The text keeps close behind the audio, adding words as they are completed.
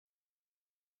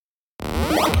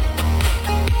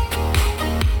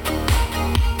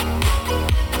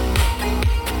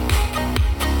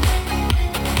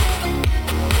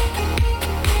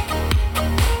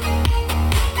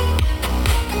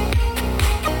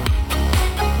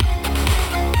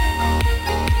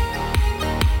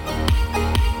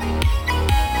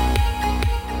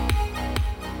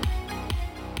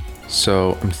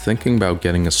So I'm thinking about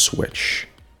getting a Switch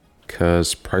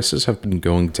because prices have been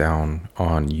going down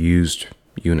on used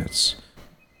units.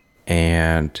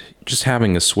 And just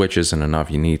having a Switch isn't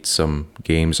enough. You need some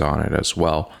games on it as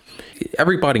well.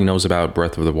 Everybody knows about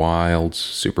Breath of the Wild,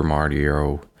 Super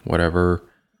Mario, whatever.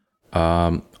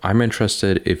 I'm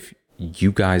interested if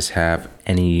you guys have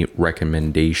any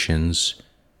recommendations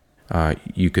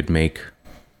you could make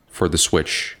for the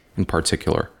Switch in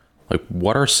particular. Like,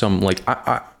 what are some, like,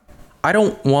 I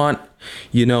don't want,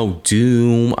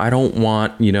 Doom. I don't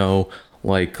want,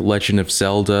 like Legend of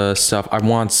Zelda stuff. I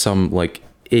want some like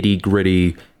itty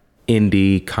gritty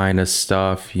indie kind of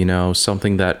stuff,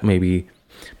 something that maybe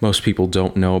most people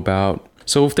don't know about.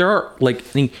 So if there are like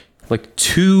any, like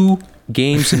 2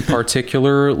 games in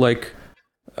particular, like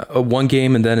one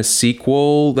game and then a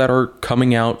sequel that are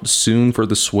coming out soon for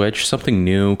the Switch, something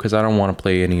new, because I don't want to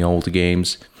play any old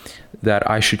games, that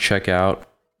I should check out.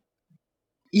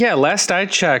 Yeah, last I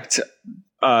checked,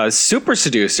 Super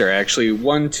Seducer, actually,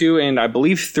 1, 2, and I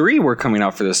believe 3 were coming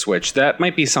out for the Switch. That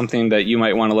might be something that you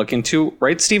might want to look into.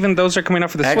 Right, Steven? Those are coming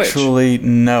out for the Switch. Actually,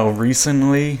 no.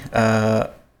 Recently,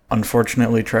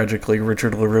 unfortunately, tragically,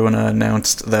 Richard LaRuna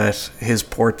announced that his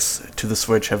ports to the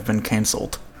Switch have been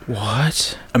canceled.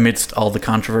 What? Amidst all the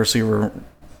controversy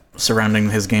surrounding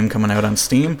his game coming out on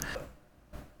Steam.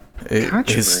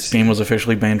 His game was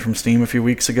officially banned from Steam a few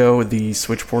weeks ago. The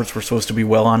Switch ports were supposed to be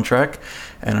well on track,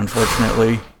 and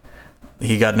unfortunately,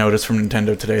 he got notice from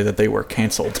Nintendo today that they were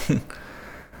canceled.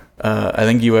 I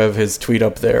think you have his tweet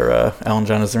up there, Alan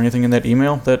John. Is there anything in that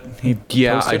email that he posted?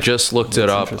 I just looked it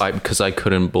up because I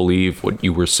couldn't believe what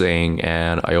you were saying,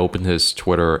 and I opened his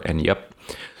Twitter, and yep.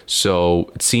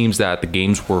 So it seems that the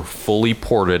games were fully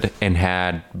ported and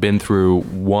had been through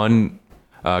one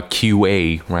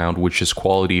QA round, which is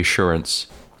quality assurance.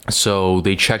 So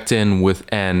they checked in with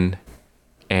N,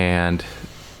 and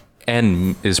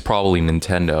N is probably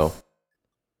Nintendo.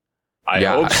 I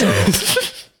hope so.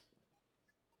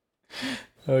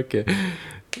 Okay.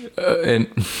 And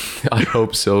I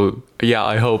hope so. Yeah,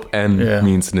 I hope N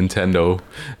means Nintendo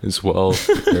as well,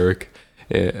 Eric.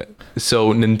 Yeah.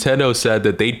 So Nintendo said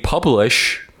that they'd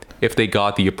publish if they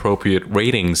got the appropriate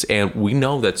ratings. And we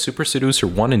know that Super Seducer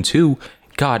 1 and 2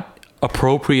 got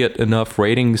appropriate enough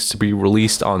ratings to be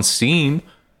released on Steam,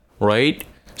 right?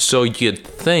 So you'd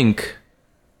think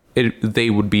they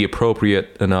would be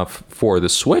appropriate enough for the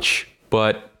Switch.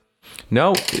 But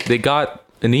no, they got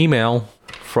an email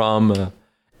from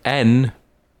N.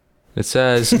 It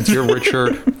says, "Dear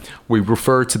Richard, we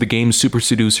refer to the games Super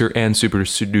Seducer and Super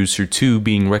Seducer 2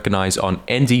 being recognized on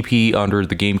NDP under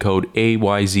the game code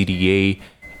AYZDA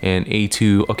and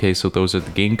A2." Okay, so those are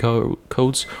the game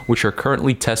codes, which are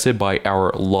currently tested by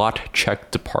our lot check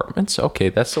departments. Okay,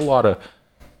 that's a lot of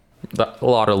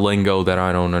lingo that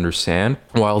I don't understand.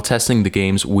 While testing the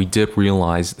games, we did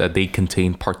realize that they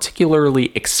contain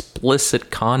particularly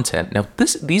explicit content. Now,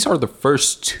 these are the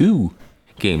first 2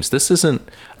 games. This isn't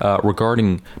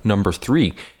regarding number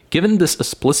 3. Given this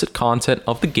explicit content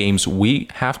of the games, we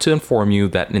have to inform you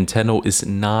that Nintendo is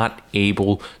not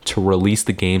able to release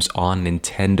the games on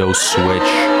Nintendo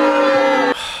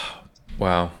Switch.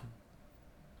 Wow.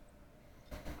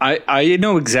 I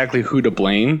know exactly who to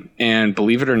blame, and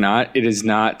believe it or not, it is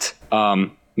not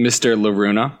Mr.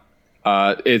 Loruna.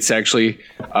 It's actually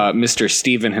Mr.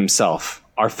 Steven himself,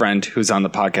 our friend who's on the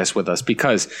podcast with us,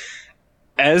 because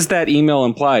as that email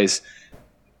implies,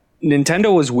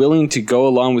 Nintendo was willing to go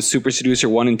along with Super Seducer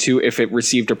 1 and 2 if it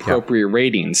received appropriate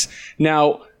ratings.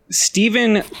 Now,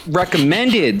 Steven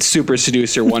recommended Super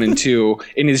Seducer 1 and 2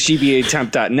 in his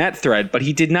GBAtemp.net thread, but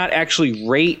he did not actually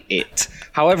rate it.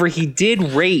 However, he did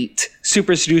rate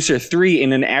Super Seducer 3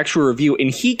 in an actual review,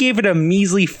 and he gave it a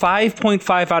measly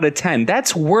 5.5 out of 10.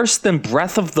 That's worse than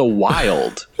Breath of the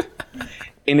Wild.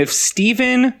 And if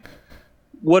Steven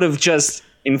would have just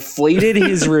inflated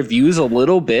his reviews a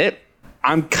little bit,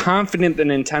 I'm confident that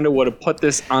Nintendo would have put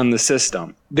this on the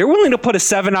system. They're willing to put a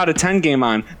 7 out of 10 game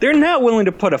on. They're not willing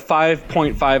to put a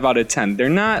 5.5 out of 10. They're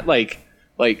not like,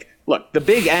 look, the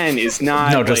big N is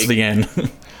not. No, just the N.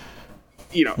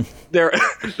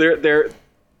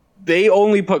 They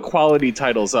only put quality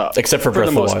titles up. Except for Breath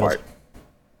of the Wild. Part.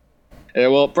 Yeah,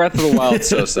 well, Breath of the Wild,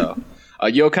 so-so.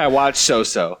 Yokai Watch,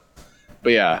 so-so.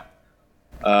 But yeah,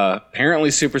 apparently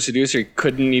Super Seducer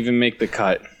couldn't even make the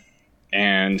cut.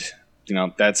 And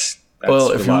that's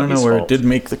well, if you want to know where it did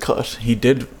make the cut, he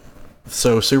did.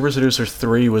 So Super Seducer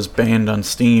 3 was banned on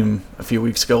Steam a few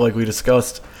weeks ago, like we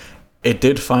discussed. It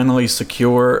did finally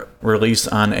secure release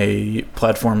on a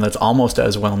platform that's almost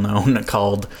as well known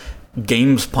called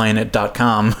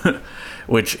GamesPlanet.com.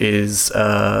 which is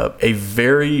a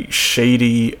very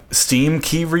shady Steam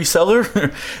key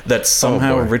reseller that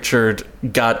somehow Richard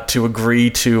got to agree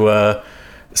to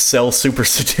sell Super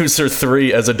Seducer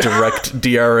 3 as a direct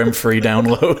DRM-free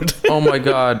download. Oh my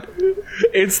god.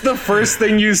 It's the first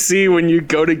thing you see when you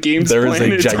go to GamesPlanet.com.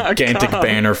 There is a gigantic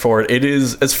banner for it. It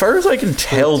is, as far as I can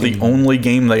tell, the only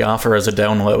game they offer as a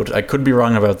download. I could be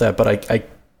wrong about that, but I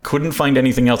couldn't find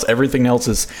anything else. Everything else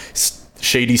is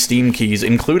shady Steam keys,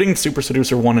 including Super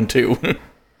Seducer 1 and 2.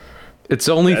 It's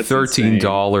only That's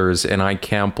 $13, and I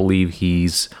can't believe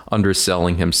he's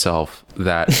underselling himself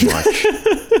that much.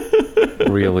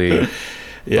 Really.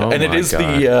 Yeah, and it is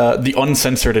the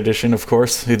uncensored edition, of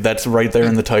course. That's right there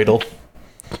in the title.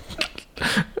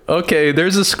 Okay,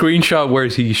 there's a screenshot where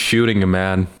he's shooting a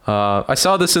man. I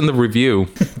saw this in the review.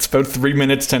 It's about 3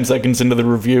 minutes, 10 seconds into the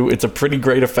review. It's a pretty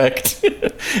great effect.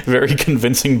 Very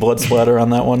convincing blood splatter on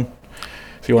that one.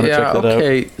 If you want to check that out.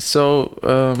 Okay,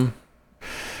 so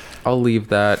I'll leave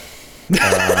that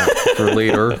for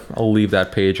later. I'll leave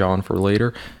that page on for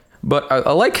later. But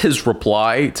I like his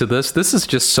reply to this. This is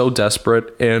just so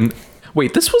desperate. And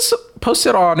wait, this was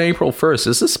posted on April 1st.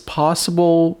 Is this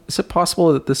possible? Is it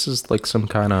possible that this is like some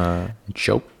kind of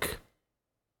joke?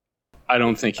 I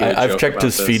don't think I've checked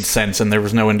his feed since, and there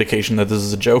was no indication that this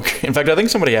is a joke. In fact, I think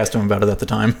somebody asked him about it at the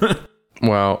time.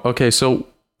 Wow. Okay, so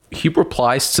he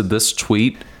replies to this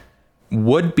tweet.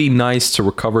 Would be nice to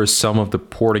recover some of the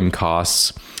porting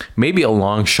costs. Maybe a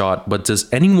long shot, but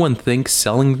does anyone think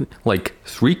selling like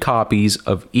 3 copies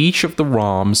of each of the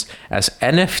ROMs as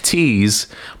NFTs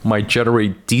might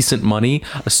generate decent money,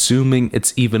 assuming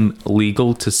it's even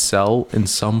legal to sell in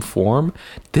some form?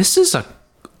 This is a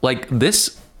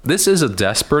this is a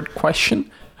desperate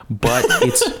question, but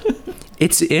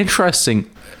it's interesting.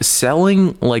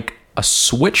 Selling like a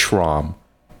Switch ROM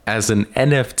as an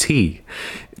NFT.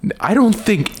 I don't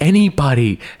think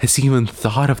anybody has even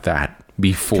thought of that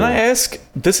before. Can I ask,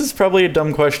 this is probably a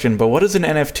dumb question, but what is an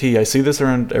NFT? I see this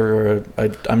around everywhere.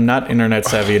 I'm not internet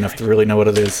savvy enough to really know what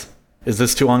it is. Is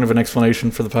this too long of an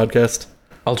explanation for the podcast?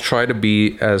 I'll try to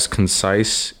be as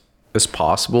concise as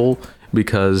possible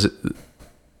because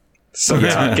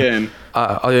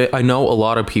I know a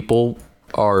lot of people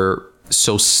are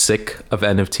so sick of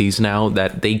NFTs now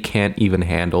that they can't even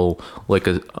handle like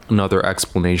another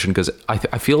explanation, because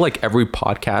I feel like every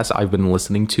podcast I've been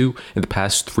listening to in the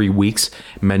past 3 weeks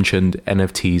mentioned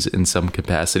NFTs in some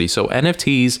capacity. So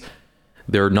NFTs,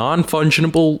 they're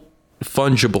non-fungible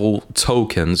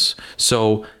tokens.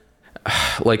 So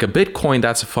like a Bitcoin,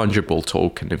 that's a fungible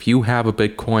token. If you have a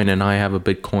Bitcoin and I have a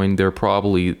Bitcoin, they're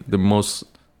probably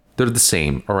they're the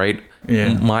same, all right?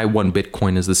 Yeah. My 1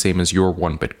 Bitcoin is the same as your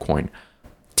 1 Bitcoin.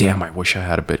 Damn, I wish I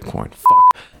had a Bitcoin.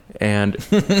 Fuck. And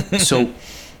so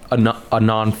a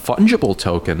non-fungible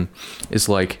token is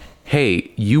like,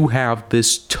 hey, you have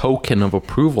this token of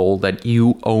approval that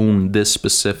you own this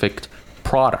specific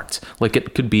product. Like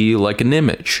it could be like an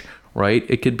image, right?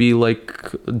 It could be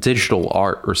like digital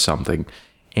art or something.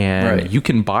 And you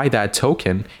can buy that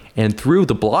token, and through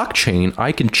the blockchain,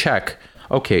 I can check,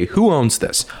 okay, who owns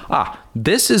this?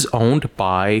 This is owned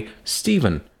by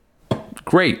Steven.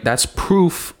 Great. That's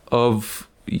proof of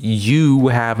you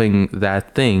having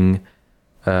that thing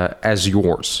as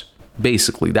yours.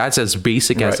 Basically, that's as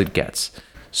basic as it gets.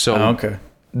 So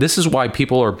this is why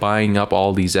people are buying up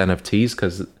all these NFTs,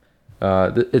 because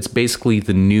it's basically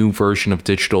the new version of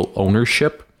digital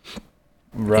ownership.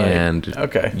 Right. And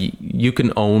you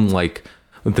can own like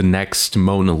the next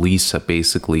Mona Lisa,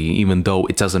 basically, even though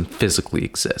it doesn't physically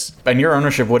exist. And your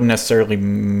ownership wouldn't necessarily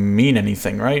mean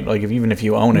anything, right? Like even if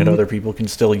you own it, other people can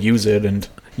still use it. And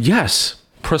yes,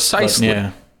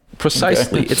 precisely.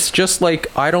 Precisely. It's just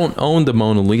like, I don't own the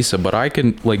Mona Lisa, but I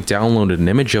can like download an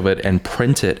image of it and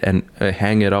print it and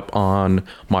hang it up on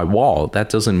my wall. That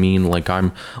doesn't mean like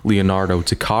I'm Leonardo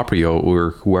DiCaprio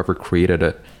or whoever created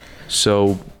it.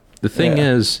 So the thing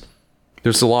is,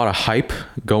 there's a lot of hype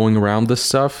going around this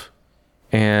stuff.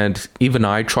 And even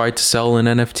I tried to sell an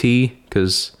NFT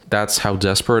because that's how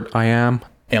desperate I am.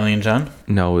 Alien John?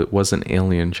 No, it wasn't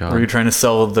Alien John. Were you trying to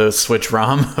sell the Switch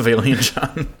ROM of Alien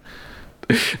John?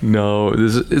 No,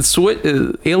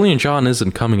 Alien John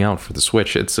isn't coming out for the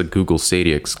Switch. It's a Google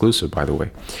Stadia exclusive, by the way.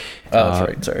 Oh, that's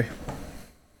right. Sorry.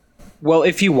 Well,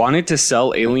 if you wanted to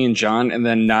sell Alien John and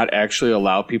then not actually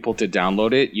allow people to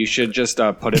download it, you should just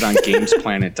put it on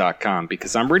GamesPlanet.com,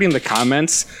 because I'm reading the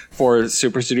comments for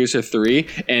Super Seducer 3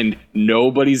 and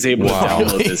nobody's able to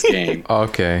download this game.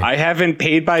 Okay. I haven't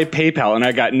paid by PayPal and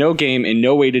I got no game and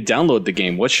no way to download the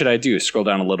game. What should I do? Scroll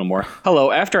down a little more. Hello,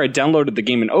 after I downloaded the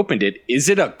game and opened it, is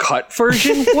it a cut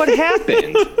version? What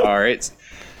happened? All right.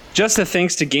 Just a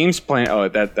thanks to Games Plan. Oh,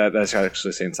 that's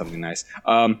actually saying something nice.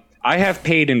 I have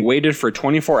paid and waited for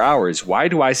 24 hours. Why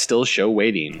do I still show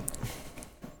waiting?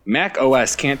 Mac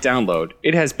OS can't download.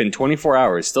 It has been 24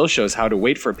 hours. Still shows how to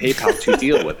wait for PayPal to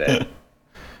deal with it.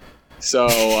 So,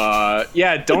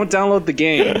 yeah, don't download the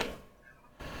game.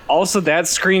 Also, that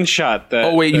screenshot that...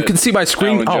 Oh, wait, you can see my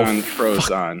screen? Alan John fuck. froze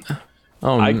on.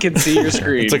 Oh, I can see your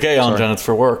screen. It's okay, Alan John, it's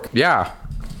for work. Yeah,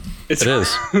 it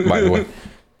is, by the way.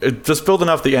 Just building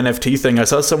off the NFT thing, I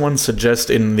saw someone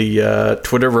suggest in the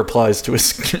Twitter replies to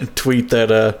his tweet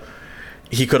that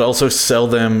he could also sell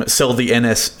the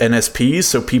NSPs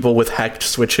so people with hacked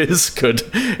Switches could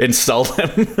install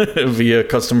them via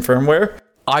custom firmware.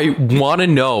 I want to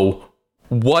know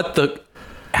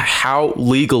how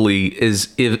legally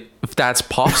is if that's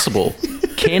possible.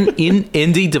 Can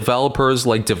indie developers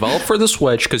like develop for the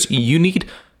Switch? Because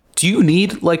do you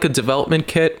need like a development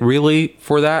kit really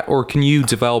for that, or can you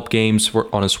develop games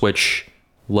on a Switch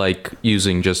like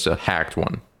using just a hacked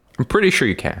one? I'm pretty sure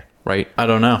you can, right? I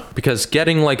don't know, because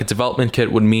getting like a development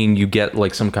kit would mean you get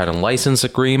like some kind of license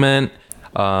agreement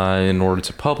in order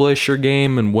to publish your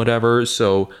game and whatever.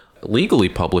 So legally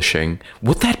publishing,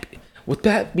 would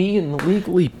that be an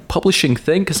legally publishing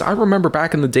thing? Because I remember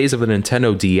back in the days of the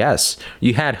Nintendo DS,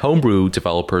 you had homebrew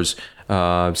developers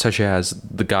such as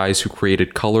the guys who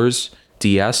created Colors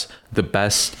DS, the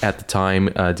best at the time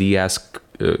DS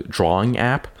drawing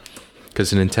app,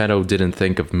 because Nintendo didn't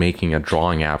think of making a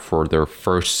drawing app for their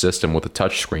first system with a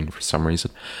touchscreen for some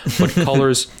reason. But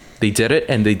Colors, they did it,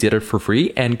 and they did it for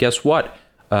free. And guess what?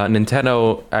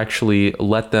 Nintendo actually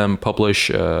let them publish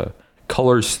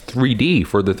Colors 3D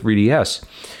for the 3DS.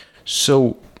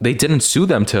 So they didn't sue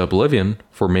them to oblivion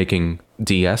for making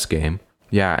DS game.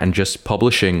 Yeah, and just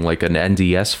publishing like an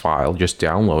NDS file, just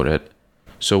download it.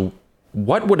 So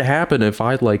what would happen if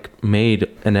I like made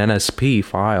an NSP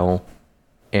file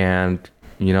and,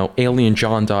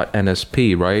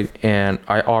 alienjohn.nsp, right? And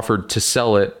I offered to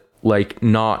sell it like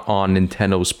not on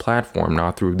Nintendo's platform,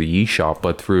 not through the eShop,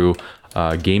 but through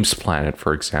Games Planet,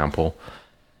 for example.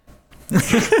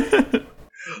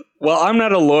 Well, I'm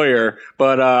not a lawyer,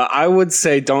 but I would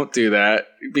say don't do that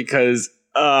because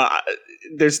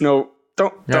there's no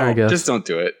just don't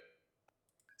do it.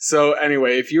 So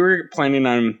anyway, if you were planning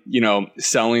on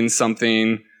selling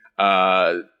something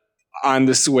on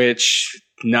the Switch,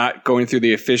 not going through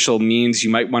the official means,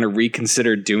 you might want to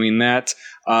reconsider doing that.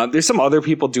 There's some other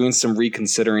people doing some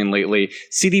reconsidering lately.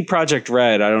 CD Projekt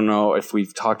Red, I don't know if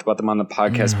we've talked about them on the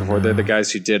podcast before. They're the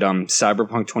guys who did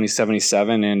Cyberpunk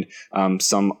 2077 and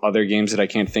some other games that I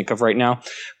can't think of right now.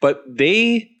 But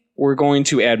they were going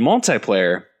to add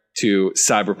multiplayer to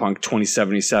Cyberpunk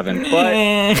 2077.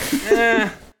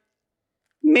 But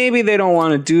maybe they don't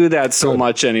want to do that so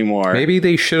much anymore. Maybe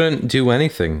they shouldn't do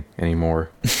anything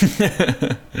anymore.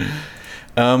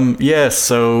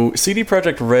 So CD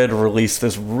Projekt Red released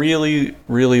this really,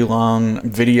 really long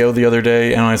video the other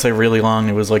day. And when I say really long,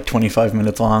 it was like 25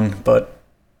 minutes long, but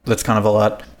that's kind of a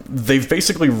lot. They've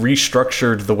basically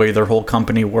restructured the way their whole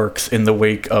company works in the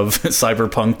wake of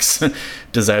Cyberpunk's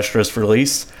disastrous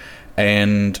release.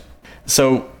 And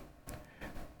so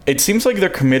it seems like they're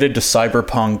committed to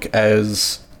Cyberpunk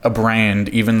as a brand,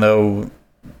 even though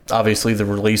obviously the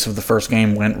release of the first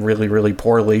game went really, really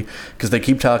poorly, because they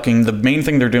keep talking. The main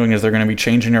thing they're doing is they're going to be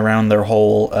changing around their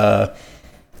whole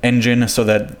engine so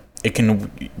that it can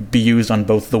be used on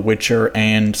both The Witcher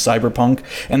and Cyberpunk.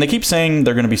 And they keep saying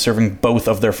they're going to be serving both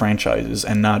of their franchises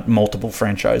and not multiple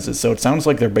franchises. So it sounds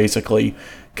like they're basically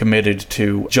committed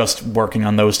to just working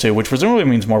on those two, which presumably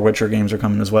means more Witcher games are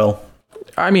coming as well.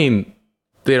 I mean,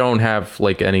 they don't have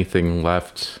like anything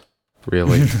left,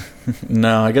 really.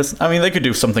 No, I mean, they could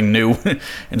do something new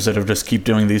instead of just keep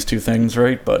doing these two things,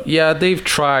 right? But yeah, they've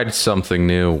tried something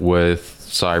new with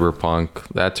Cyberpunk.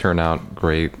 That turned out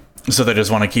great. So they just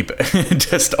want to keep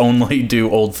just only do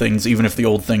old things, even if the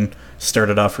old thing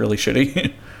started off really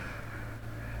shitty.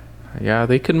 Yeah,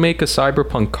 they could make a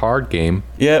Cyberpunk card game.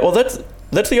 Yeah, well,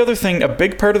 that's the other thing. A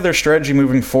big part of their strategy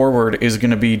moving forward is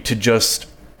going to be to just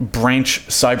branch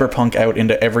Cyberpunk out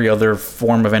into every other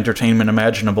form of entertainment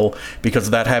imaginable,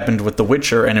 because that happened with The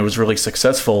Witcher and it was really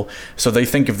successful. So they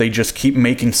think if they just keep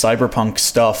making Cyberpunk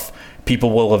stuff,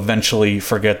 people will eventually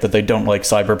forget that they don't like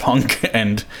Cyberpunk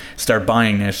and start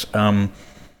buying it,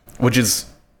 which is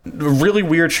a really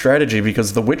weird strategy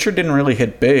because The Witcher didn't really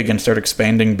hit big and start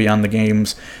expanding beyond the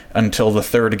games until the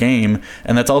third game.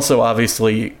 And that's also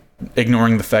obviously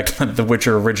ignoring the fact that The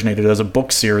Witcher originated as a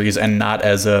book series and not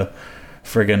as a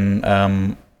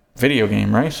friggin' video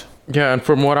game, right? Yeah, and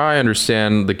from what I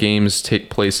understand, the games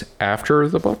take place after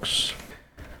the books.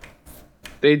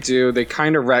 They do. They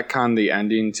kind of retcon the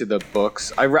ending to the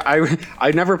books.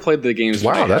 I never played the games.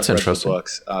 Wow, but I that's have read interesting. The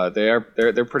books.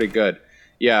 They're pretty good.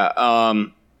 Yeah.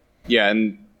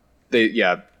 And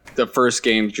the first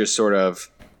game just sort of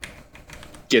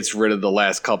gets rid of the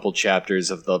last couple chapters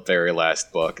of the very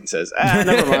last book and says,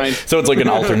 never mind. So it's like an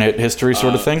alternate history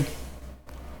sort of thing?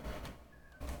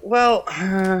 Well,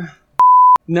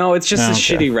 no, it's just a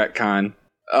shitty retcon.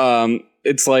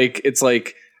 It's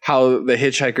like how the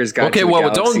Hitchhiker's Guide to the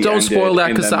Galaxy don't spoil ended, that,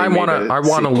 and because then I they want made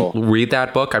a to sequel. read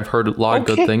that book. I've heard a lot of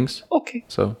good things. Okay.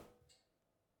 So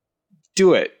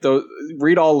Do it.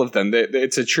 Read all of them.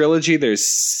 It's a trilogy.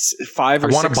 There's 5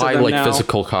 or 6 of them. I want to buy like now.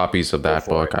 physical copies of that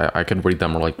book. I could read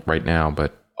them like right now,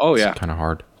 but it's kind of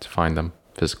hard to find them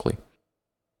physically.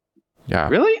 Yeah.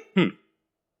 Really?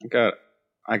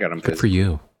 I got them. Good for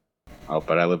you. Oh,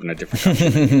 but I live in a different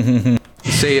country.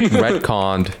 Say it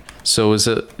retconned. So is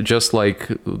it just like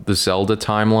the Zelda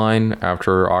timeline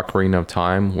after Ocarina of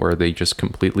Time, where they just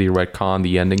completely retcon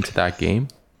the ending to that game?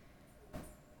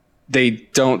 They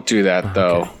don't do that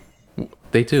though.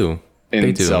 They do.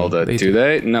 In Zelda, do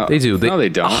they? No, they do. No, they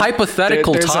don't. A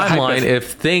hypothetical There's a timeline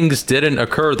if things didn't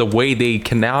occur the way they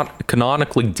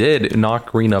canonically did in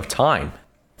Ocarina of Time.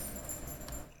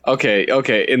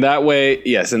 Okay. In that way,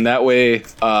 yes. In that way,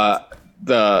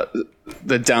 the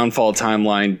downfall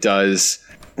timeline does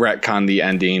retcon the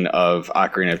ending of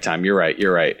Ocarina of Time. You're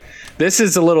right. This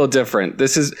is a little different.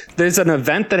 There's an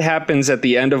event that happens at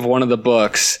the end of one of the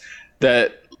books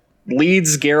that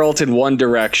leads Geralt in one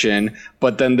direction,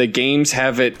 but then the games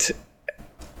have it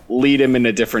lead him in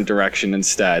a different direction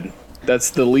instead.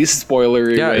 That's the least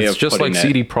spoilery way of putting it. Yeah, it's just like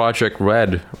CD Projekt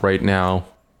Red right now.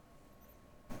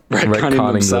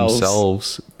 Retconning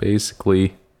themselves,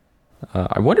 basically.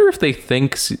 I wonder if they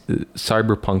think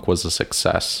Cyberpunk was a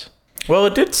success. Well,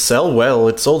 it did sell well.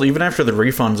 It sold, even after the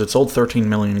refunds, it sold 13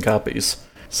 million copies.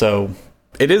 So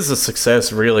it is a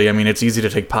success, really. I mean, it's easy to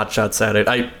take pot shots at it.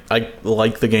 I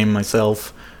like the game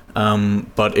myself,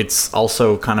 but it's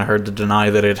also kind of hard to deny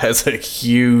that it has a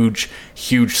huge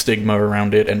stigma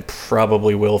around it, and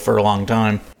probably will for a long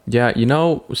time. Yeah,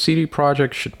 CD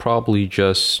Projekt should probably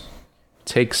just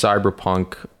take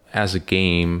Cyberpunk as a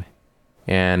game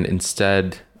and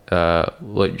instead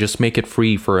just make it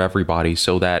free for everybody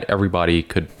so that everybody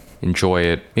could enjoy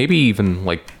it. Maybe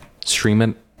even stream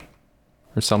it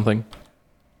or something.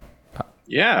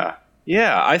 Yeah,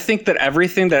 I think that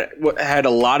everything that had a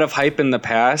lot of hype in the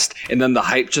past and then the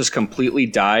hype just completely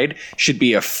died should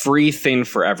be a free thing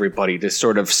for everybody to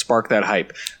sort of spark that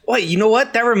hype. Wait, you know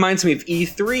what? That reminds me of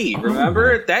E3.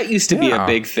 Remember? That used to be a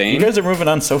big thing. You guys are moving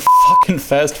on so fucking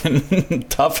fast in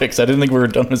topics. I didn't think we were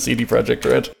done with CD Projekt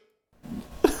Red.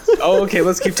 Oh, okay.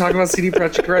 Let's keep talking about CD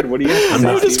Projekt Red. What do you? I'm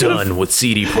not done with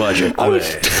CD Projekt Red. I was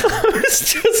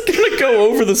just gonna go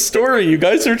over the story. You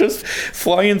guys are just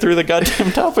flying through the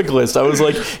goddamn topic list. I was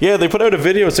like, yeah, they put out a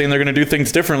video saying they're gonna do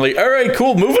things differently. All right,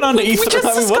 cool. Moving on to E3. We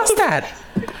just discussed that.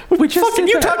 We just fucking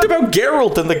you talked about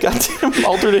Geralt and the goddamn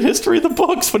alternate history of the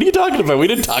books. What are you talking about? We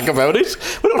didn't talk about it.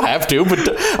 We don't have to. But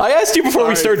I asked you before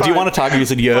we started, do you want to talk? And you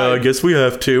said, yeah, I guess we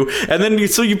have to. And then you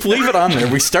leave it on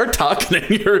there. We start talking, and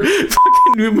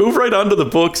you move right on to the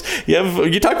books.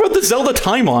 You talk about the Zelda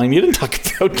timeline. You didn't talk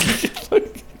about.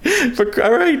 But,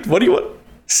 all right, what do you want?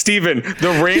 Steven,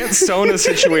 the Rant Sona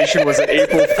situation was an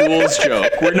April Fool's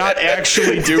joke. We're not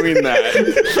actually doing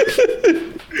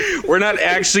that. We're not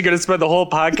actually going to spend the whole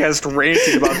podcast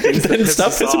ranting about things that piss stop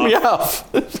us pissing me off.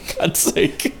 For God's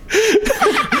sake.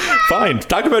 Fine.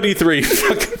 Talk about E3.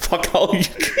 Fuck all you.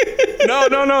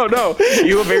 No.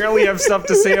 You apparently have stuff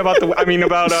to say about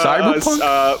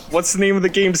Cyberpunk? What's the name of the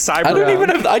game? Cyberpunk. I don't even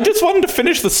have. I just wanted to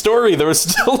finish the story. There was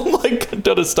still a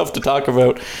ton of stuff to talk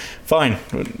about. Fine.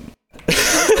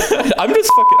 I'm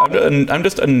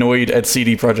just annoyed at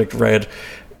CD Projekt Red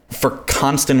for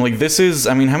constantly.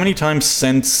 How many times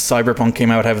since Cyberpunk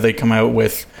came out have they come out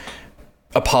with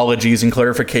apologies and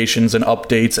clarifications and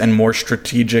updates and more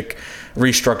strategic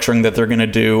restructuring that they're going to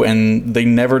do, and they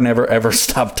never ever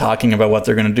stop talking about what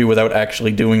they're going to do without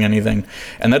actually doing anything.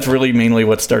 And that's really mainly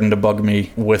what's starting to bug me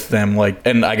with them.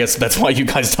 And I guess that's why you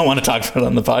guys don't want to talk about it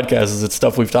on the podcast, is it's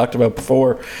stuff we've talked about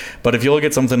before. But if you look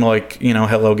at something like,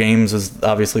 Hello Games is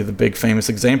obviously the big famous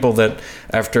example, that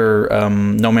after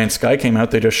No Man's Sky came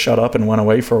out, they just shut up and went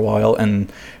away for a while,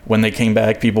 and when they came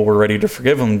back, people were ready to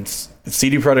forgive them.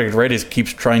 CD Projekt Red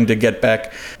keeps trying to get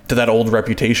back to that old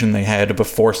reputation they had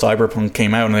before Cyberpunk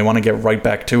came out, and they want to get right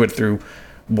back to it through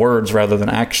words rather than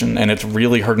action, and it's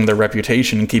really hurting their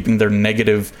reputation and keeping their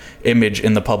negative image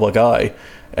in the public eye,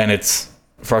 and it's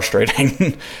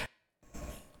frustrating.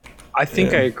 I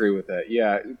think I agree with that.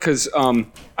 Yeah, because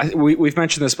we've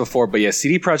mentioned this before, but yeah,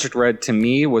 CD Projekt Red to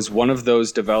me was one of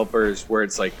those developers where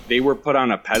it's like they were put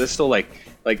on a pedestal. Like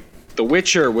The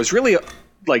Witcher was really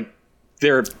like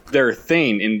their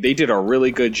thing, and they did a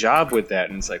really good job with that.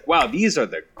 And it's like, wow, these are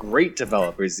the great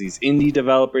developers, these indie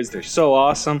developers. They're so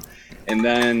awesome. And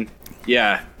then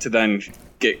to then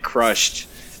get crushed.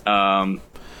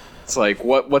 It's like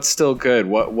what's still good?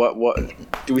 What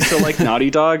do we still like Naughty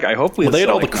Dog? I hope we. Well, they had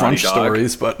all like the crunch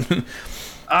stories, but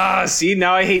see,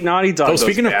 now I hate Naughty Dog. Oh,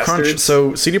 speaking of crunch,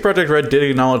 so CD Projekt Red did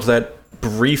acknowledge that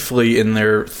briefly in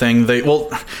their thing.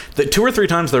 The 2 or 3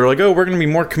 times they were like, "Oh, we're going to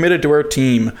be more committed to our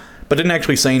team," but didn't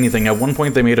actually say anything. At one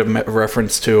point, they made a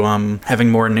reference to having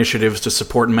more initiatives to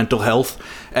support mental health,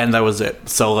 and that was it.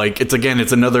 So, like, it's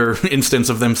another instance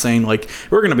of them saying, like,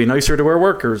 we're going to be nicer to our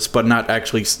workers, but not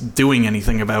actually doing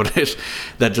anything about it.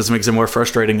 That just makes it more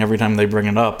frustrating every time they bring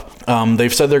it up.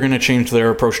 They've said they're going to change their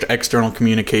approach to external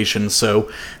communication, so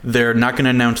they're not going to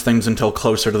announce things until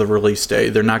closer to the release day.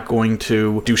 They're not going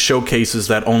to do showcases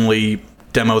that only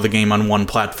demo the game on one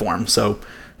platform, so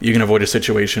you can avoid a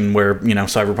situation where,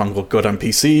 Cyberpunk looked good on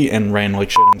PC and ran like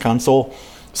shit on console.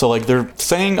 So, like, they're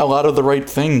saying a lot of the right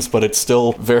things, but it's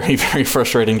still very, very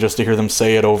frustrating just to hear them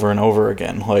say it over and over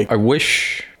again. Like, I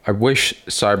wish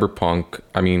Cyberpunk,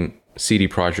 CD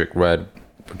Projekt Red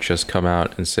would just come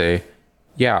out and say,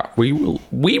 yeah, we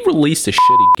released a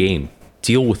shitty game.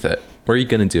 Deal with it. What are you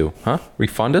going to do? Huh?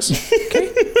 Refund us? Okay.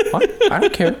 What? I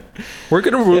don't care. We're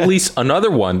going to release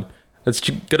another one that's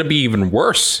going to be even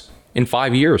worse. In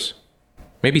 5 years,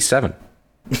 maybe 7.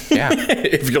 Yeah,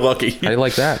 if you're lucky. I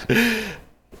like that.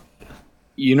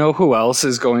 You know who else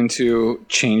is going to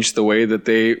change the way that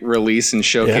they release and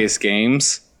showcase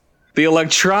games? The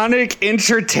Electronic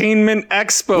Entertainment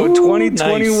Expo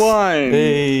 2021.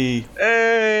 Nice.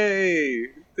 Hey.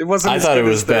 It wasn't. I thought it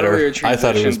was better. I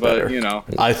thought it was better.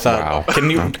 But, I thought.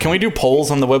 Wow. Can we do polls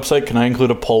on the website? Can I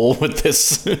include a poll with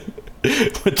this?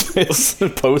 With this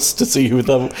post to see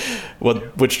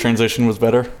which transition was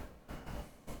better?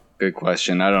 Good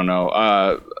question. I don't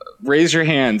know. Raise your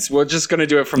hands. We're just gonna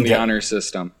do it from the honor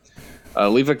system.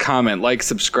 Leave a comment,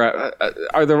 subscribe.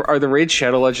 Are the Raid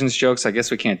Shadow Legends jokes? I guess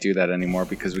we can't do that anymore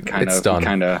because we kind of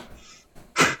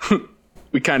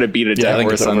beat a dead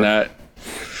horse on that.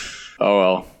 Oh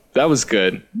well, that was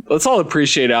good. Let's all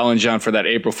appreciate Alan John for that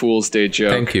April Fool's Day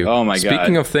joke. Thank you. Oh my god.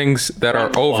 Speaking of things that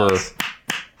are over.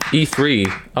 E3.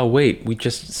 Oh wait, we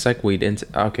just segued into.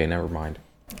 Okay, never mind.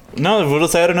 No, we'll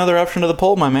just add another option to the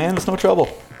poll, my man. It's no trouble.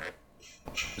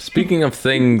 Speaking of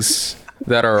things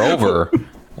that are over,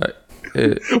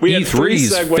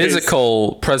 E3's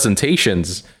physical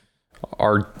presentations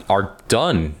are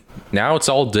done. Now it's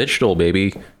all digital,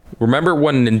 baby. Remember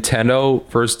when Nintendo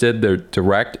first did their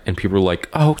Direct, and people were like,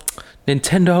 "Oh,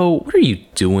 Nintendo, what are you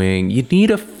doing? You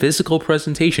need a physical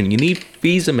presentation. You need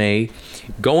Fils-Aimé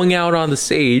going out on the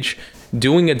stage,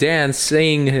 doing a dance,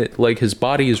 saying like his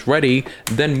body is ready,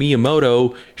 then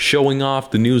Miyamoto showing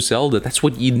off the new Zelda. That's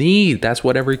what you need. That's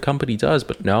what every company does."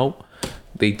 But no,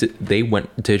 they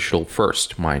went digital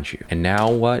first, mind you. And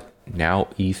now what? Now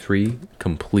E3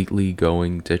 completely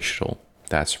going digital.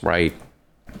 That's right.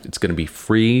 It's going to be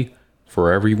free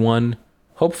for everyone.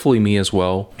 Hopefully me as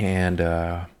well. And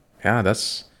yeah,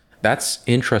 that's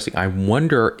interesting. I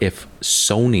wonder if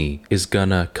Sony is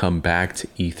gonna come back to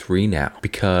E3 now,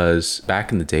 because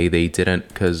back in the day they didn't,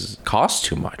 because it cost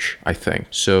too much, I think.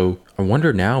 So I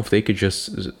wonder now if they could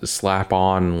just slap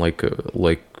on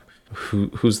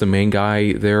who's the main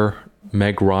guy there,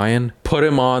 Meg Ryan, put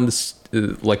him on this,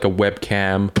 like a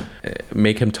webcam,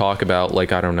 make him talk about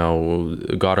I don't know,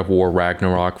 God of War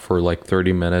Ragnarok for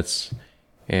 30 minutes,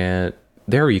 and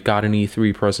there you got an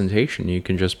E3 presentation. You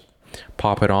can just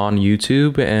pop it on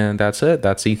YouTube and that's it.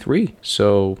 That's E3.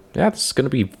 So yeah, it's going to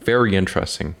be very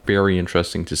interesting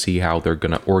to see how they're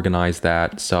going to organize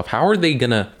that stuff. How are they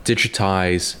going to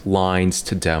digitize lines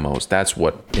to demos? That's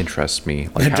what interests me.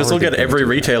 Just look at every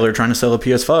retailer trying to sell a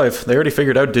PS5. They already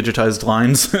figured out digitized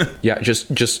lines. Yeah,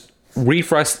 just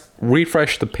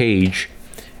refresh the page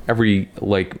every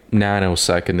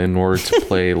nanosecond in order to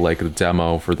play the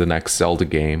demo for the next Zelda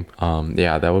game.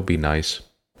 Yeah, that would be nice.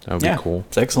 That would be cool.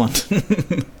 It's excellent.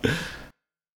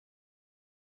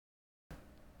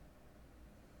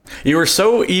 You were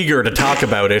so eager to talk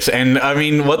about it, and I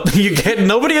mean, what you get?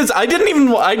 Nobody is. I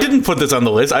didn't put this on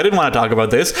the list. I didn't want to talk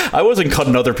about this. I wasn't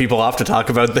cutting other people off to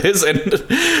talk about this, and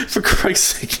for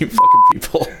Christ's sake, you fucking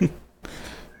people.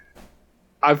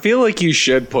 I feel like you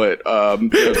should put the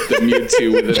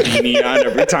Mewtwo with a beanie on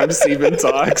every time Steven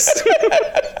talks.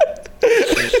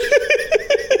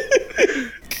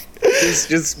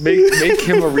 Just make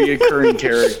him a reoccurring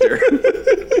character.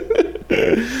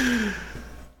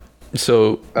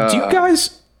 So, do you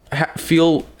guys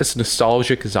feel as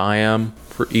nostalgic as I am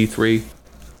for E3?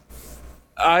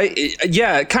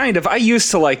 Yeah, kind of. I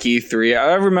used to like E3.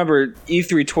 I remember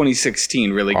E3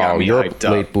 2016 really got me you're hyped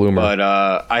a late up. bloomer. But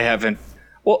I haven't.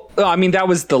 Well, I mean, that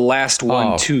was the last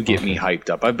one to get me hyped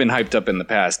up. I've been hyped up in the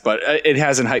past, but it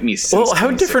hasn't hyped me since. Well,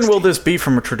 how different will this be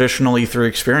from a traditional E3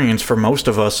 experience for most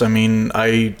of us? I mean,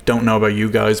 I don't know about you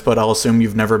guys, but I'll assume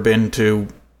you've never been to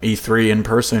E3 in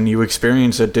person. You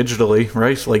experience it digitally,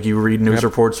 right? Like you read news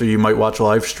reports or you might watch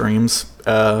live streams.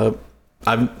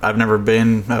 I've never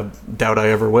been. I doubt I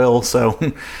ever will. So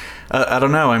I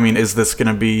don't know. I mean, is this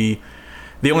going to be...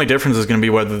 The only difference is going to be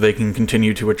whether they can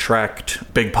continue to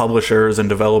attract big publishers and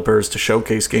developers to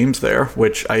showcase games there,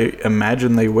 which I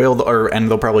imagine they will, and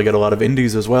they'll probably get a lot of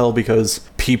indies as well because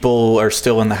people are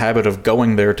still in the habit of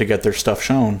going there to get their stuff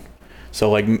shown.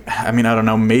 So, like, I mean, I don't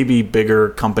know, maybe bigger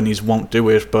companies won't do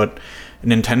it, but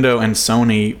Nintendo and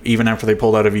Sony, even after they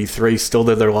pulled out of E3, still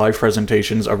did their live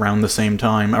presentations around the same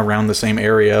time, around the same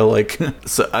area. Like,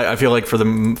 so I feel like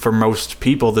for most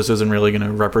people, this isn't really going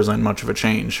to represent much of a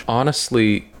change.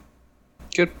 Honestly,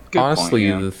 good honestly,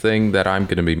 point, yeah. the thing that I'm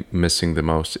going to be missing the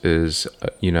most is,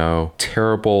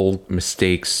 terrible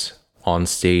mistakes on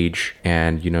stage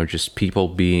and, just people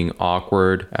being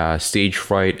awkward. Stage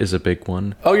fright is a big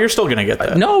one. Oh, you're still going to get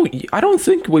that. No, I don't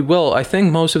think we will. I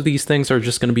think most of these things are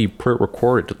just going to be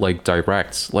pre-recorded, like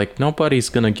directs. Like, nobody's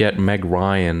going to get Meg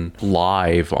Ryan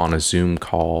live on a Zoom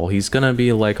call. He's going to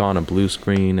be, like, on a blue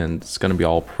screen, and it's going to be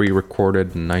all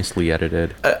pre-recorded and nicely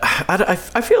edited.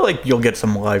 I feel like you'll get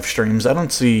some live streams. I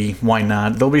don't see why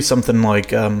not. There'll be something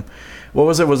like... what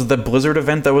was it? Was it the Blizzard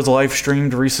event that was live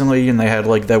streamed recently, and they had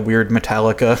like that weird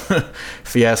Metallica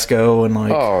fiasco and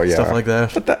like stuff like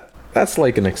that? But that's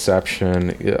like an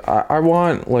exception. I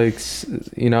want like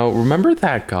remember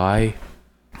that guy?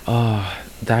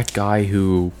 That guy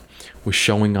who was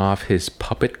showing off his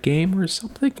puppet game or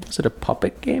something. Was it a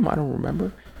puppet game? I don't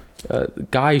remember. The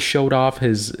guy showed off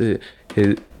his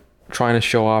trying to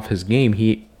show off his game.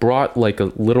 He brought like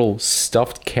a little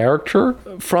stuffed character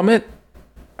from it.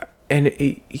 And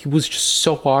he was just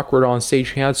so awkward on stage.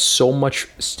 He had so much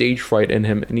stage fright in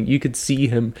him. And you could see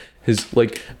his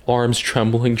like arms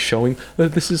trembling, showing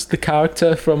that this is the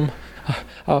character from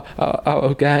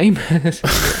our game. I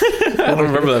don't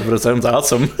remember that, but it sounds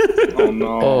awesome. Oh,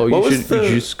 no. Oh, you should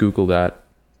just Google that.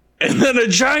 And then a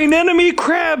giant enemy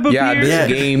crab appears. Yeah,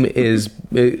 this game is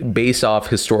based off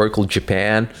historical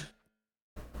Japan.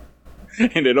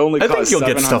 And it only costs I think you'll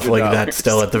get stuff like that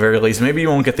still at the very least. Maybe you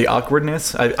won't get the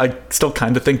awkwardness. I still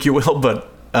kind of think you will, but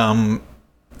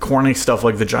corny stuff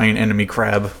like the giant enemy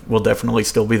crab will definitely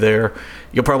still be there.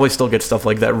 You'll probably still get stuff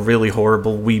like that really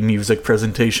horrible Wii Music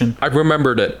presentation. I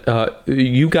remembered it.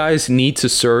 You guys need to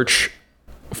search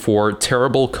for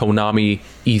terrible Konami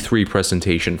E3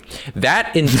 presentation.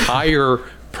 That entire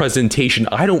presentation,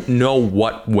 I don't know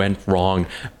what went wrong,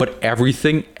 but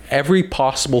every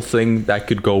possible thing that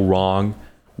could go wrong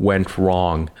went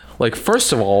wrong. Like,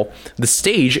 first of all, the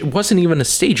stage, it wasn't even a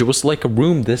stage. It was like a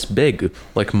room this big,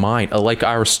 like mine, like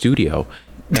our studio,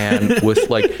 and with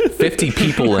like 50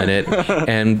 people in it,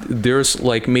 and there's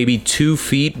like maybe 2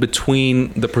 feet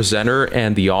between the presenter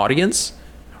and the audience,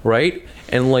 right?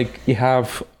 And like you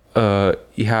have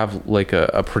like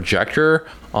a projector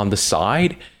on the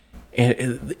side,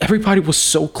 and everybody was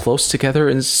so close together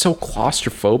and so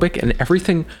claustrophobic, and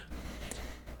everything.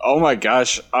 Oh my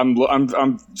gosh, I'm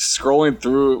scrolling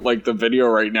through like the video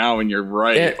right now, and you're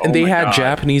right. And they had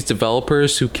Japanese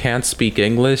developers who can't speak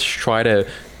English try to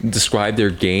describe their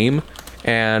game,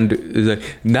 and it's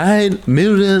like 9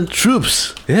 million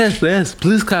troops. Yes,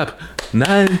 please clap.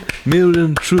 9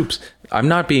 million troops. I'm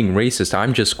not being racist.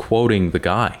 I'm just quoting the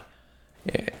guy.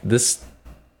 It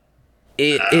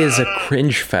is a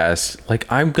cringe fest. Like,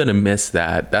 I'm gonna miss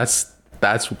that. That's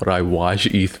what I watch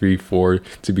E3 for,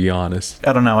 to be honest.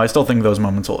 I don't know. I still think those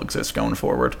moments will exist going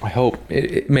forward. I hope.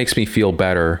 It makes me feel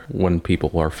better when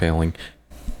people are failing.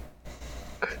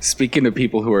 Speaking of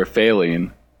people who are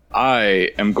failing,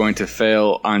 I am going to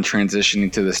fail on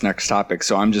transitioning to this next topic,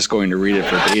 so I'm just going to read it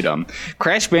verbatim.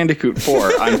 Crash Bandicoot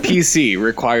 4 on PC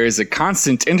requires a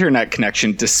constant internet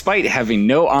connection despite having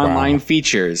no online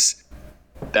features.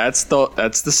 That's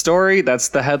the story, that's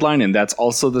the headline, and that's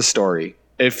also the story.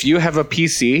 If you have a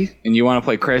PC and you want to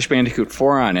play Crash Bandicoot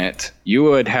 4 on it, you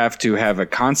would have to have a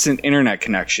constant internet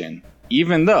connection,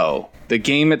 even though the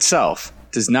game itself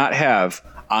does not have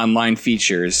online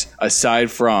features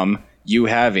aside from you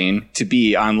having to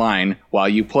be online while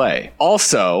you play.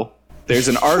 Also, there's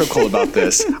an article about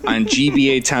this on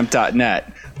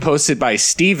gbatemp.net posted by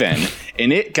Steven,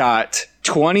 and it got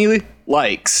 20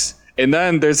 likes And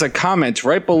then there's a comment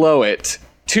right below it,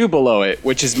 two below it,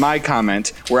 which is my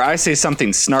comment, where I say something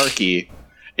snarky,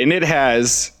 and it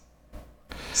has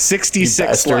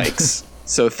 66 likes.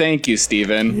 So thank you,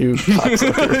 Steven, You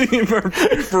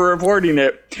for reporting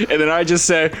it. And then I just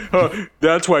say, oh,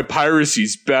 that's why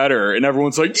piracy's better. And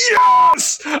everyone's like,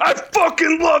 yes! I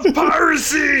fucking love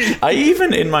piracy! I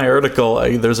even, in my article,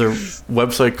 there's a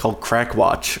website called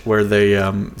Crackwatch where they,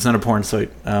 it's not a porn site.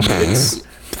 It's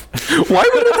Why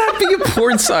would that be a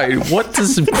porn site? What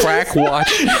does Crack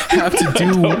Watch have to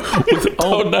do with?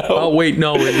 Oh no! Oh wait,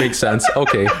 no, it makes sense.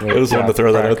 Okay, I just wanted to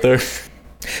throw that out there.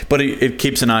 But it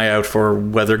keeps an eye out for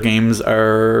whether games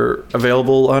are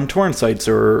available on torrent sites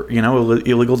or,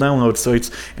 illegal download sites,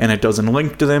 and it doesn't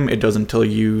link to them. It doesn't tell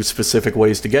you specific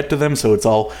ways to get to them, so it's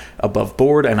all above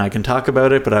board, and I can talk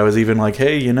about it. But I was even like,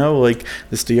 hey,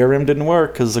 this DRM didn't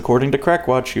work because according to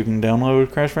Crackwatch, you can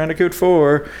download Crash Bandicoot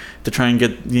 4 to try and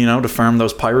get, to farm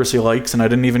those piracy likes, and I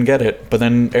didn't even get it. But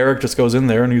then Eric just goes in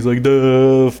there and he's like,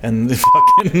 duh, and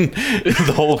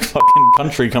the whole fucking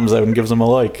country comes out and gives him a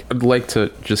like. I'd like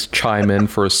to just chime in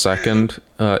for a second.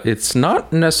 It's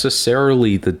not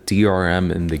necessarily the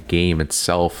DRM in the game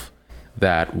itself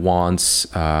that wants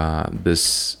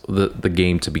the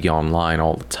game to be online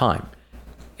all the time.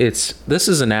 This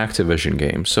is an Activision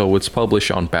game, so it's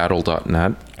published on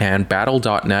Battle.net, and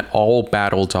Battle.net, all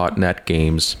Battle.net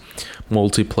games,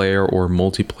 multiplayer or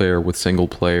multiplayer with single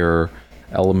player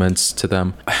elements to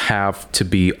them, have to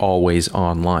be always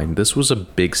online. This was a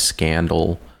big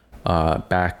scandal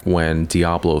back when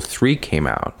Diablo 3 came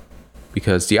out,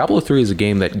 because Diablo 3 is a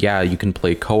game that, you can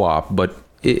play co-op, but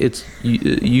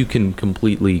you can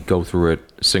completely go through it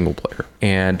single player,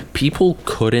 and people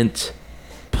couldn't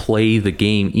play the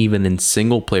game even in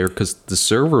single player because the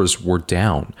servers were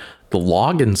down. The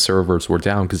login servers were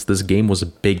down because this game was a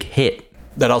big hit.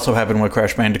 That also happened with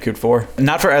Crash Bandicoot 4.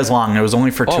 Not for as long. It was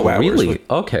only for 2 hours. Really?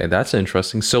 Okay, that's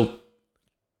interesting. So,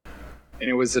 and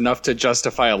it was enough to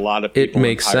justify a lot of people. It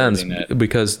makes sense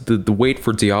because the wait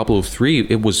for Diablo 3,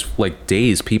 it was like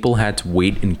days. People had to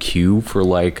wait in queue for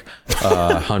like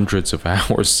hundreds of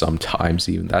hours sometimes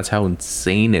even. That's how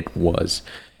insane it was.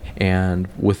 And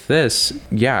with this,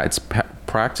 it's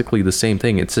practically the same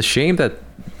thing. It's a shame that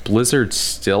Blizzard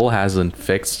still hasn't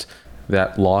fixed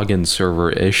that login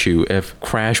server issue. If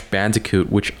Crash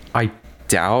Bandicoot, which I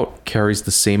doubt carries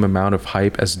the same amount of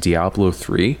hype as Diablo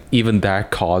 3, even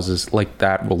that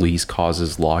release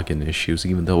causes login issues,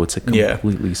 even though it's a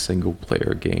completely single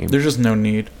player game. There's just no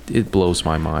need. It blows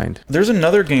my mind. There's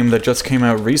another game that just came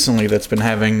out recently that's been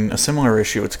having a similar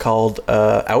issue. It's called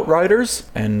Outriders,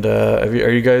 and have you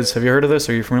heard of this?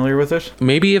 Are you familiar with it?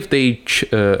 Maybe if they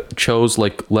chose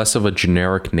like less of a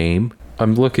generic name.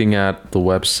 I'm looking at the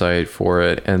website for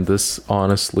it, and this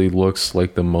honestly looks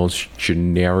like the most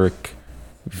generic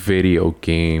video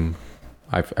game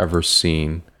I've ever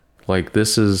seen. Like,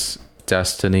 this is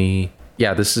Destiny.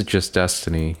 Yeah, this is just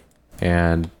Destiny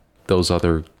and those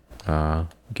other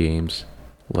games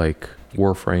like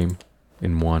Warframe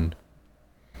in one.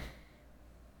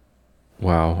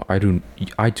 Wow, I do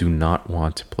not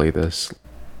want to play this.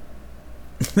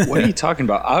 What are you talking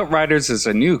about? Outriders is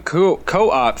a new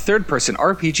co-op third-person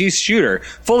RPG shooter,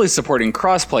 fully supporting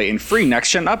crossplay and free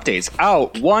next-gen updates.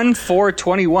 Out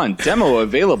 1/4/21. Demo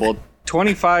available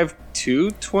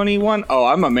 25/2/21. Oh,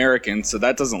 I'm American, so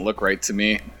that doesn't look right to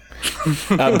me.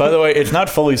 By the way, it's not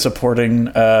fully supporting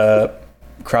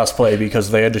crossplay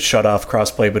because they had to shut off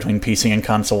crossplay between PC and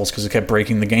consoles because it kept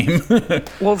breaking the game.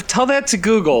 Well, tell that to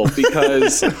Google,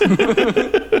 because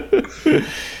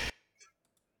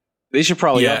they should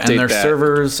probably update that. And their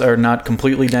servers are not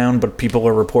completely down, but people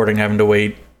are reporting having to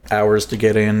wait hours to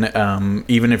get in.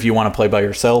 Even if you want to play by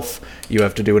yourself, you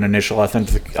have to do an initial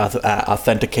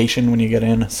authentication when you get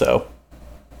in. So,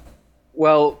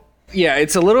 well, yeah,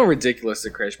 it's a little ridiculous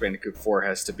that Crash Bandicoot 4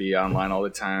 has to be online all the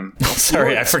time.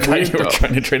 Sorry, I forgot you were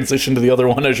trying to transition to the the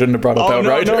one. I shouldn't have brought up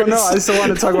Outriders. No, I still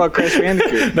want to talk about Crash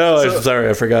Bandicoot. I'm sorry,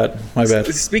 I forgot. My bad.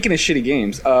 Speaking of shitty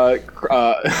games,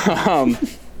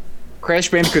 Crash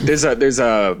Bandicoot, there's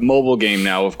a mobile game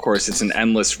now, of course. It's an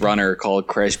endless runner called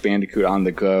Crash Bandicoot on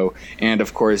the Go. And,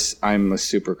 of course, I'm a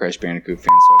super Crash Bandicoot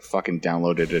fan, so I fucking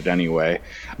downloaded it anyway.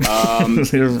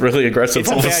 You're really aggressive.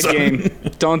 It's a bad game.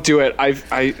 Don't do it. I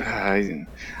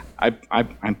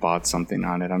bought something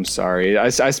on it. I'm sorry. I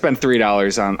spent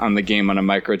 $3 on the game on a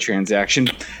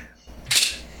microtransaction.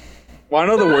 Want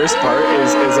to know the worst part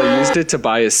is I used it to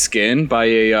buy a skin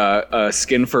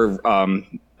for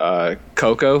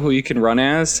Coco, who you can run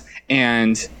as,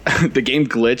 and the game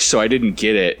glitched, so I didn't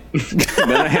get it.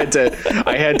 Then I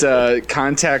had to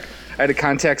had to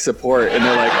contact support, and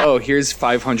they're like, "Oh, here's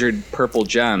 500 purple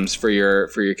gems for your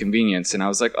convenience." And I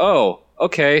was like, "Oh,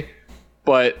 okay,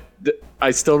 but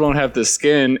I still don't have the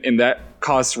skin, and that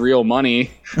costs real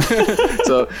money."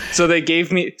 so they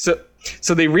gave me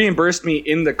so they reimbursed me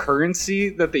in the currency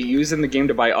that they use in the game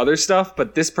to buy other stuff,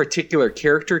 but this particular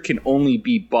character can only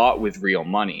be bought with real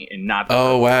money and not the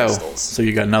Oh, wow. crystals. So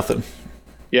you got nothing.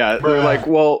 Yeah, they're like,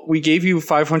 "Well, we gave you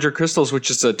 500 crystals, which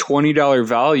is a $20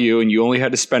 value, and you only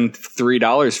had to spend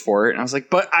 $3 for it." And I was like,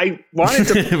 "But I wanted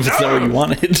to." Is that what you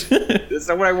wanted? That's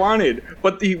not what I wanted.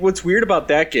 But what's weird about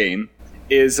that game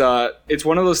is it's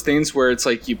one of those things where it's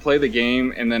like you play the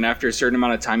game, and then after a certain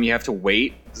amount of time, you have to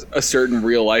wait a certain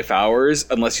real life hours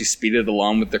unless you speed it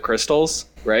along with the crystals,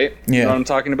 right? Yeah. You know what I'm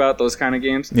talking about? Those kind of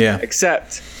games? Yeah.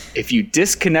 Except if you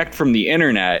disconnect from the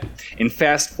internet and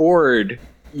fast forward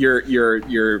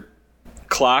your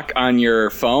clock on your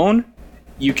phone,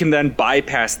 you can then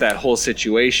bypass that whole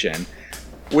situation,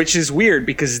 which is weird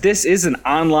because this is an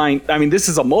online, I mean, this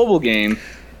is a mobile game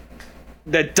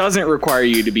that doesn't require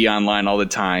you to be online all the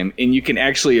time, and you can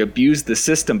actually abuse the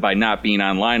system by not being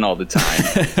online all the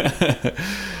time.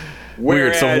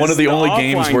 Weird. So one of the only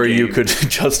games where you could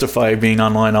justify being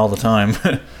online all the time.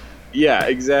 Yeah,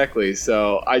 exactly.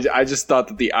 So I just thought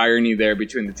that the irony there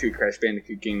between the two Crash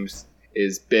Bandicoot games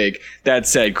is big. That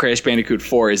said, Crash Bandicoot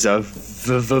 4 is a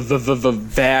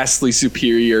vastly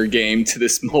superior game to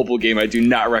this mobile game. I do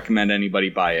not recommend anybody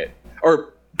buy it.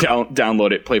 Or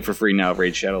download it, play for free now,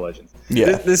 Raid Shadow Legends.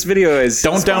 Yeah. This video is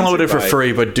Don't download it for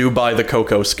free, but do buy the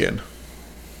Coco skin.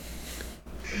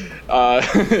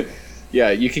 Yeah,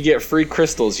 you can get free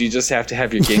crystals. You just have to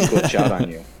have your game glitch out on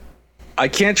you. I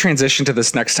can't transition to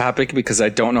this next topic because I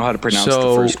don't know how to pronounce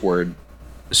the first word.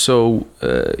 So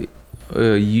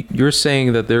you're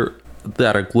saying that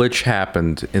that a glitch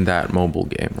happened in that mobile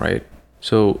game, right?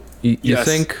 So you Yes.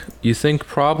 think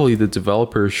probably the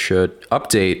developers should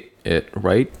update it,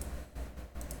 right?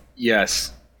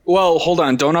 Yes. Well, hold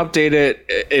on. Don't update it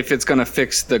if it's going to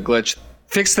fix the glitch.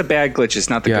 Fix the bad glitches,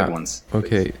 not the good ones.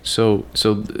 Okay. So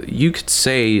you could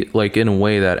say, like, in a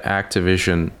way that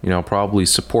Activision, probably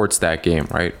supports that game,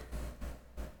 right?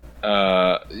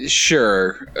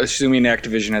 Sure. Assuming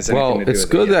Activision has anything to do with it. Well, it's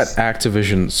good yes. that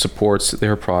Activision supports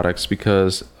their products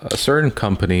because a certain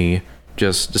company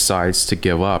just decides to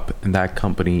give up, and that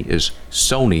company is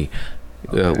Sony.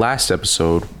 Last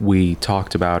episode, we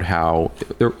talked about how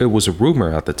it was a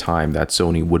rumor at the time that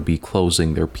Sony would be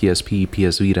closing their PSP,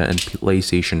 PS Vita, and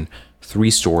PlayStation 3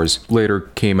 stores. Later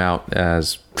came out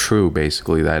as true,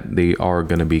 basically, that they are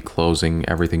going to be closing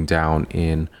everything down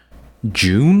in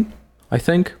June, I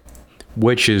think,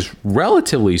 which is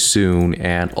relatively soon.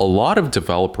 And a lot of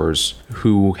developers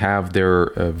who have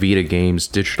their Vita games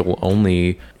digital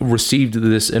only received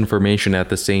this information at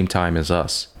the same time as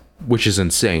us, which is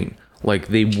insane. Like,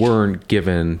 they weren't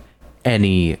given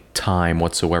any time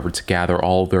whatsoever to gather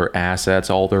all their assets,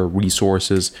 all their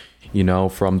resources,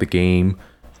 from the game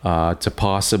to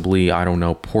possibly, I don't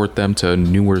know, port them to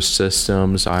newer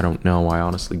systems. I don't know. I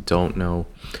honestly don't know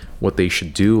what they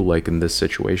should do, like, in this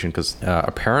situation, because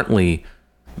apparently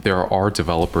there are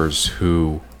developers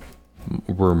who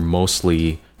were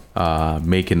mostly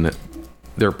making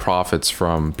their profits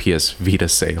from PS Vita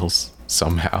sales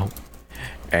somehow.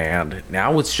 And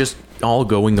now it's just all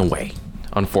going away,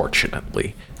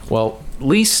 unfortunately. Well, at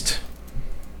least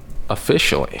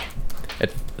officially,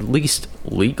 at least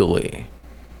legally,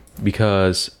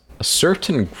 because a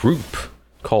certain group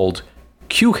called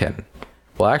Qhen,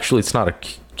 well, actually, it's not a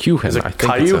Qhen. Is it I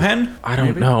think Kaiyuhen? I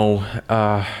don't know.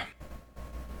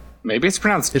 Maybe it's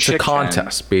pronounced It's chicken. a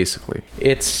contest, basically.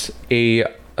 It's a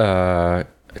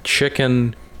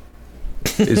chicken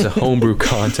is a homebrew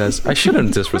contest. I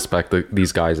shouldn't disrespect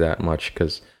these guys that much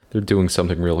because they're doing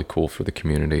something really cool for the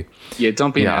community. Yeah,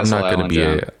 don't be an I'm asshole. not going to be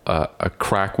a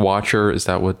crack watcher. Is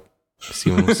that what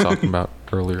Steven was talking about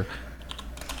earlier?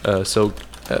 So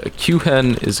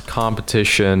Qhen is a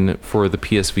competition for the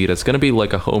PS Vita. It's going to be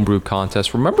like a homebrew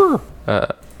contest. Remember,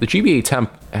 the GBA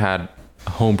Temp had a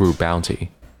homebrew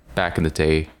bounty back in the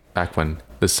day, back when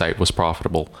the site was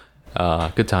profitable.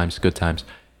 Good times.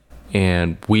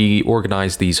 And we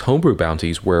organized these homebrew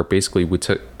bounties where basically we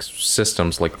took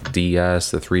systems like the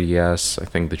DS, the 3DS, I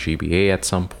think the GBA at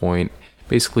some point,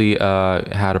 basically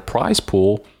had a prize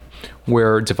pool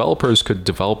where developers could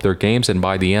develop their games, and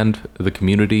by the end, the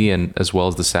community and as well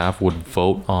as the staff would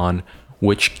vote on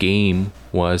which game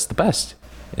was the best.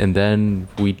 And then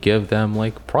we'd give them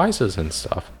like prizes and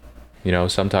stuff.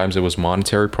 Sometimes it was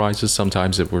monetary prizes,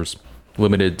 sometimes it was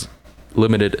limited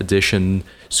edition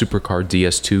Supercard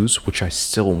DS2s, which I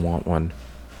still want one.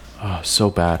 Oh, so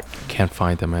bad. Can't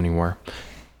find them anywhere.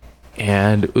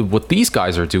 And what these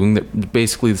guys are doing,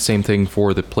 basically the same thing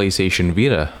for the PlayStation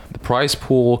Vita. The prize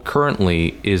pool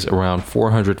currently is around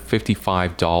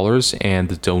 $455, and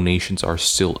the donations are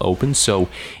still open. So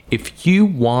if you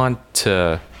want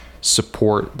to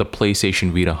support the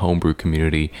PlayStation Vita homebrew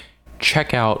community,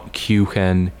 check out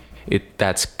Qhen.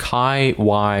 That's Kai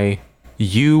Y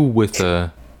U with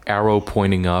a arrow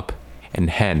pointing up and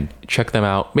Hen. Check them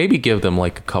out. Maybe give them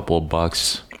like a couple of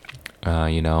bucks.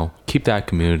 Keep that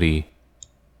community.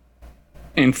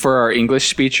 And for our English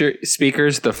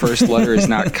speakers, the first letter is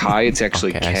not Kai, it's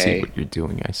actually Okay, K. I see what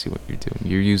you're doing.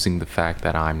 You're using the fact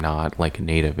that I'm not like a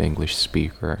native English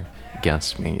speaker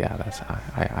against me. Yeah, that's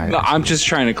I'm just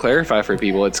trying to clarify for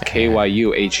people. It's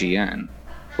KYUHEN.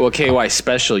 Well, KY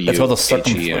special U. That's what the HEN.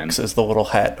 circumflex is, the little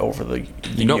hat over the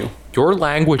U. Your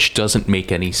language doesn't make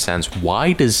any sense.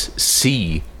 Why does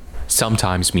C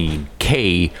sometimes mean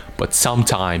K, but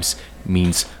sometimes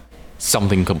means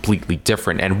something completely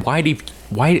different? And why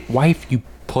if you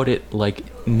put it like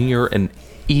near an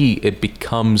E, it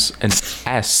becomes an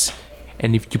S,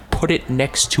 and if you put it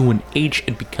next to an H,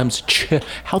 it becomes Ch?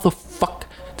 How the fuck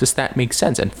does that make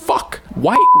sense? And fuck,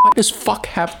 why does fuck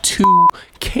have two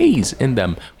K's in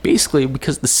them? Basically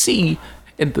because the C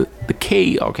and the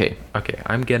K. Okay,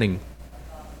 I'm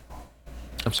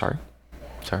sorry.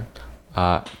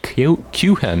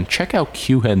 Qhen, check out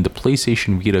Qhen, the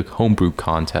PlayStation Vita homebrew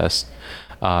contest.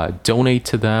 Donate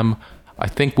to them. I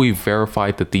think we've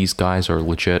verified that these guys are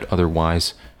legit.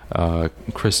 Otherwise,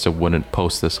 Krista wouldn't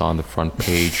post this on the front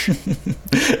page.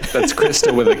 That's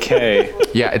Krista with a K.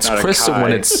 Yeah, it's Krista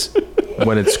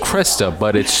when it's Krista,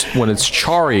 but when it's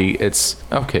Chari, it's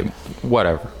okay.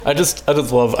 Whatever. I just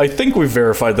love. I think we've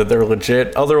verified that they're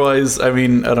legit. Otherwise, I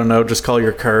mean, I don't know. Just call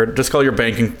your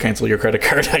bank and cancel your credit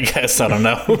card. I guess I don't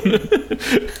know.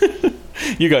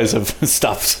 You guys have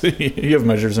stopped. You have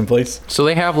measures in place. So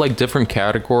they have like different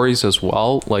categories as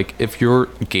well. Like if your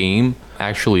game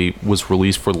actually was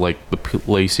released for like the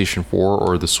PlayStation 4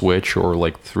 or the Switch or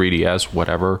like 3DS,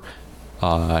 whatever,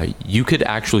 you could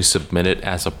actually submit it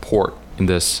as a port in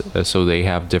this. So they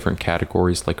have different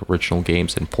categories like original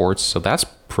games and ports. So that's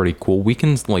pretty cool. We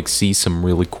can like see some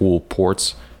really cool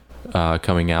ports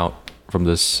coming out from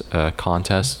this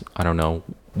contest. I don't know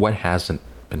what hasn't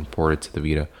been ported to the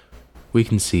Vita. We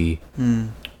can see.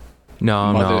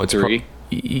 No, it's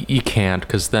you can't,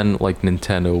 because then like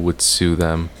Nintendo would sue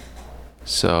them.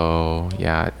 So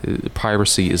yeah,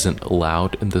 piracy isn't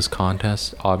allowed in this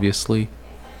contest. Obviously,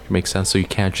 it makes sense. So you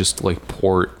can't just like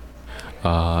port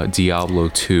Diablo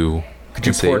 2. Could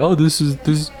you say, "Oh, this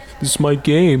is my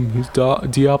game. It's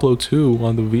Diablo 2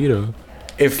 on the Vita."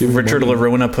 If Richard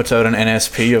LaRuna puts out an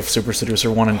NSP of Super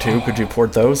Seducer 1 and 2, could you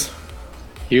port those?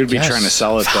 He would be trying to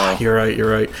sell it, though. You're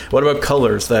right. What about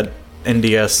Colors, that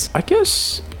NDS? I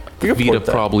guess Vita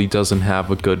probably doesn't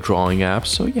have a good drawing app,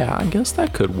 so yeah, I guess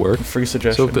that could work. Free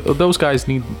suggestion. So if those guys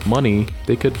need money,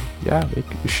 they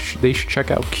should check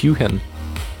out Qhen.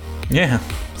 Yeah.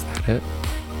 Is that it?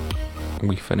 Are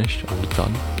we finished? Are we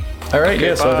done? All right,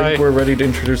 Okay, so I think we're ready to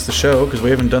introduce the show because we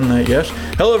haven't done that yet.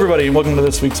 Hello, everybody, and welcome to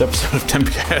this week's episode of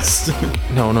Tempcast.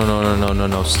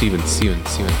 No, Steven,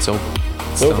 it's over.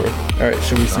 It's over. All right,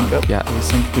 should we sync up? Yeah.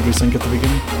 Did we sync at the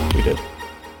beginning? We did.